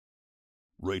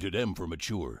Rated M for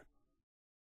mature.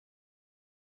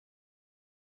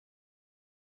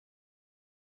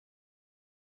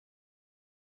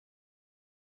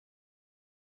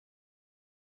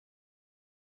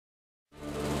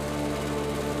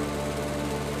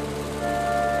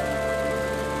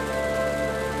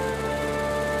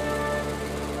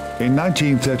 In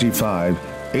 1935,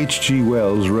 H.G.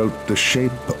 Wells wrote The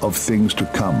Shape of Things to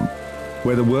Come,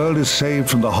 where the world is saved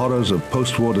from the horrors of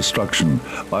post-war destruction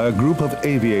by a group of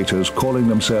aviators calling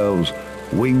themselves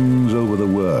Wings Over the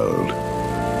World.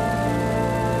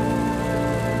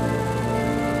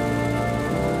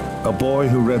 A boy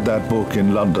who read that book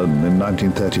in London in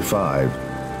 1935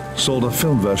 saw the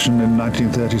film version in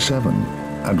 1937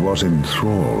 and was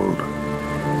enthralled.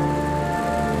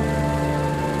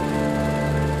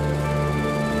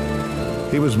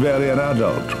 He was barely an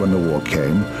adult when the war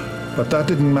came, but that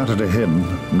didn't matter to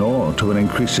him, nor to an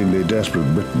increasingly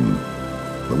desperate Britain.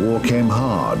 The war came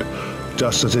hard,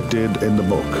 just as it did in the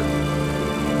book.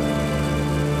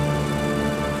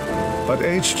 But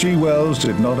H.G. Wells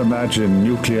did not imagine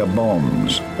nuclear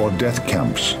bombs or death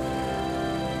camps.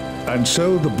 And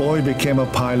so the boy became a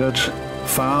pilot,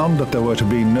 found that there were to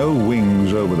be no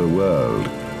wings over the world,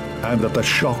 and that the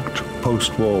shocked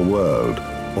post-war world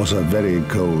was a very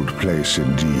cold place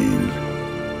indeed.